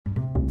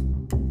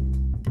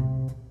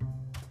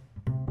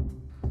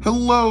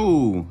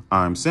Hello,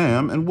 I'm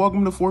Sam, and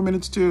welcome to 4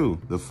 Minutes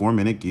 2, the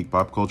 4-minute geek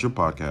pop culture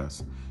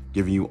podcast,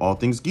 giving you all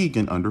things geek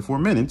in under 4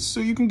 minutes so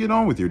you can get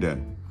on with your day.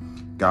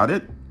 Got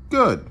it?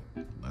 Good.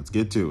 Let's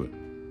get to it.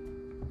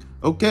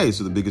 Okay,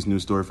 so the biggest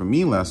news story for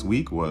me last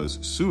week was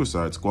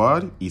Suicide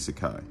Squad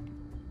Isekai.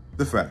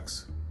 The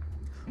facts.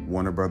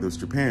 Warner Bros.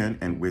 Japan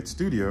and Wit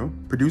Studio,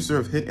 producer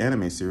of hit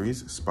anime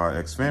series Spy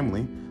X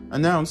Family,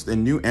 announced a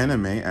new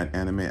anime at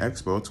Anime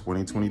Expo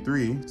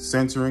 2023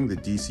 centering the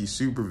DC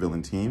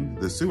supervillain team,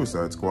 the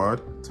Suicide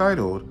Squad,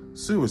 titled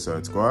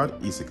Suicide Squad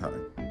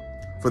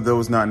Isekai. For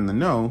those not in the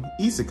know,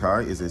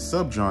 Isekai is a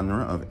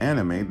subgenre of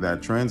anime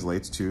that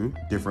translates to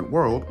different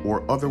world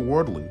or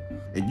otherworldly.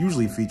 It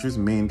usually features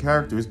main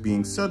characters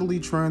being subtly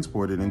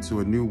transported into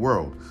a new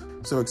world,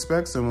 so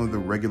expect some of the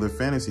regular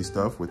fantasy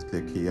stuff with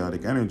the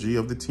chaotic energy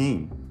of the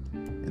team.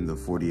 In the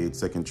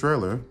 48-second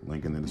trailer,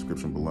 link in the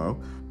description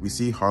below, we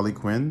see Harley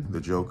Quinn,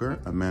 the Joker,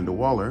 Amanda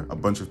Waller, a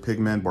bunch of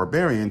pigman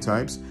barbarian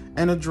types,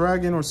 and a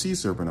dragon or sea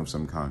serpent of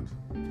some kind.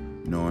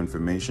 No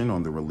information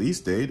on the release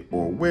date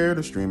or where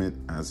to stream it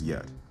as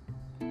yet.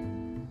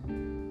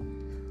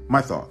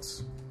 My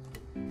thoughts.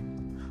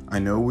 I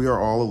know we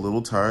are all a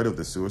little tired of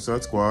the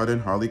Suicide Squad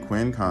and Harley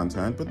Quinn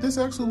content, but this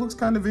actually looks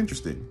kind of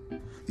interesting.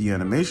 The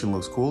animation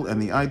looks cool,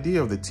 and the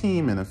idea of the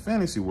team in a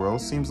fantasy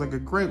world seems like a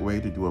great way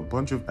to do a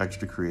bunch of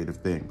extra creative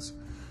things.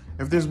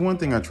 If there's one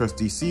thing I trust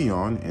DC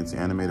on, it's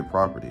animated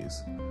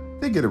properties.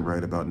 They get it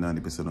right about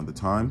 90% of the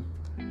time.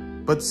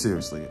 But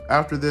seriously,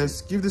 after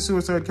this, give the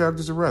Suicide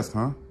characters a rest,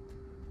 huh?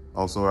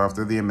 Also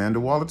after the Amanda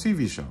Waller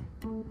TV show,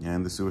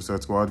 and the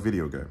Suicide Squad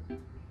video game.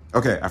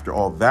 Okay, after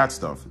all that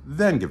stuff,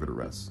 then give it a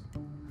rest.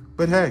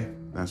 But hey,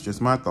 that's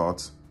just my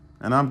thoughts,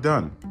 and I'm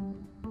done.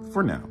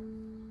 For now.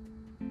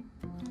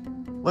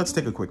 Let's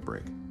take a quick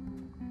break.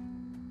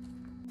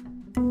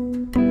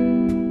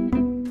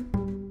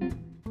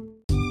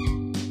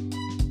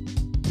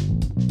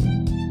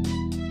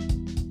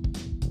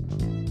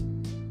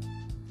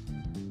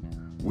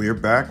 We're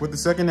back with the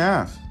second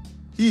half.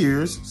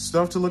 Here's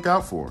stuff to look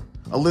out for.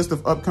 A list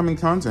of upcoming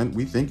content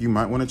we think you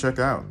might want to check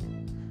out.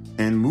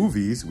 In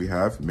movies, we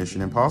have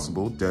Mission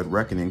Impossible Dead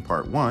Reckoning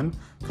Part 1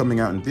 coming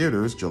out in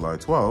theaters July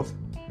 12th,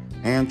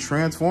 and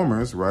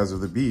Transformers Rise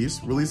of the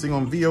Beast releasing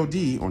on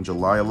VOD on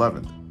July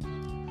 11th.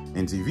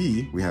 In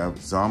TV, we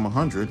have Zom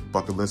 100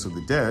 Bucket List of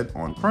the Dead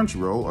on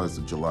Crunchyroll as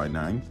of July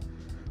 9th,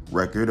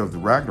 Record of the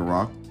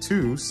Ragnarok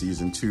 2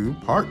 Season 2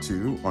 Part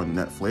 2 on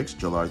Netflix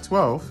July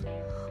 12th,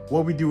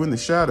 What We Do in the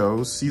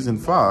Shadows Season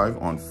 5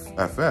 on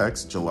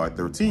FX July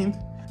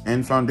 13th,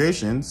 and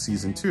Foundation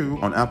Season 2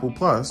 on Apple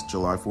Plus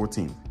July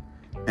 14th.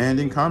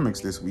 And in comics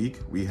this week,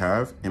 we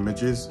have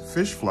Image's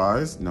Fish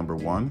Flies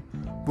 #1,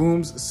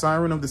 Boom's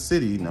Siren of the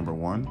City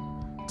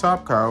 #1,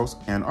 Top Cow's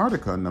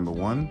Antarctica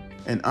 #1,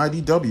 and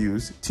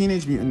IDW's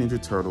Teenage Mutant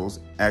Ninja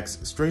Turtles X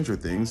Stranger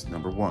Things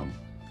 #1.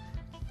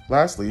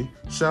 Lastly,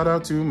 shout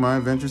out to My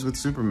Adventures with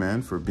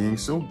Superman for being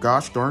so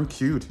gosh darn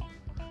cute.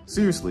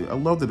 Seriously, I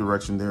love the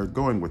direction they're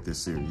going with this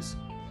series.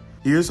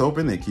 Here's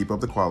hoping they keep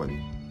up the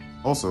quality.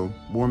 Also,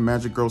 more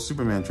Magic Girl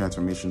Superman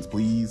transformations,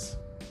 please.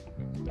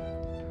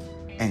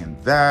 And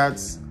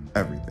that's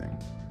everything.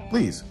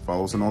 Please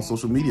follow us on all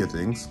social media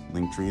things,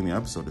 Linktree in the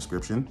episode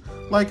description,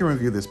 like and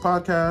review this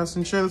podcast,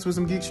 and share this with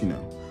some geeks you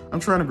know. I'm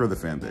trying to grow the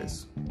fan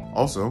base.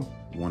 Also,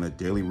 want a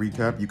daily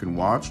recap you can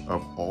watch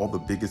of all the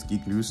biggest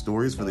geek news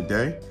stories for the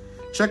day?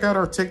 Check out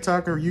our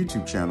TikTok or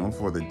YouTube channel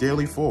for the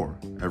Daily 4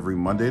 every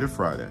Monday to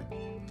Friday.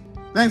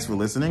 Thanks for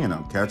listening, and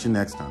I'll catch you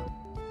next time.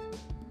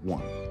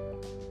 1.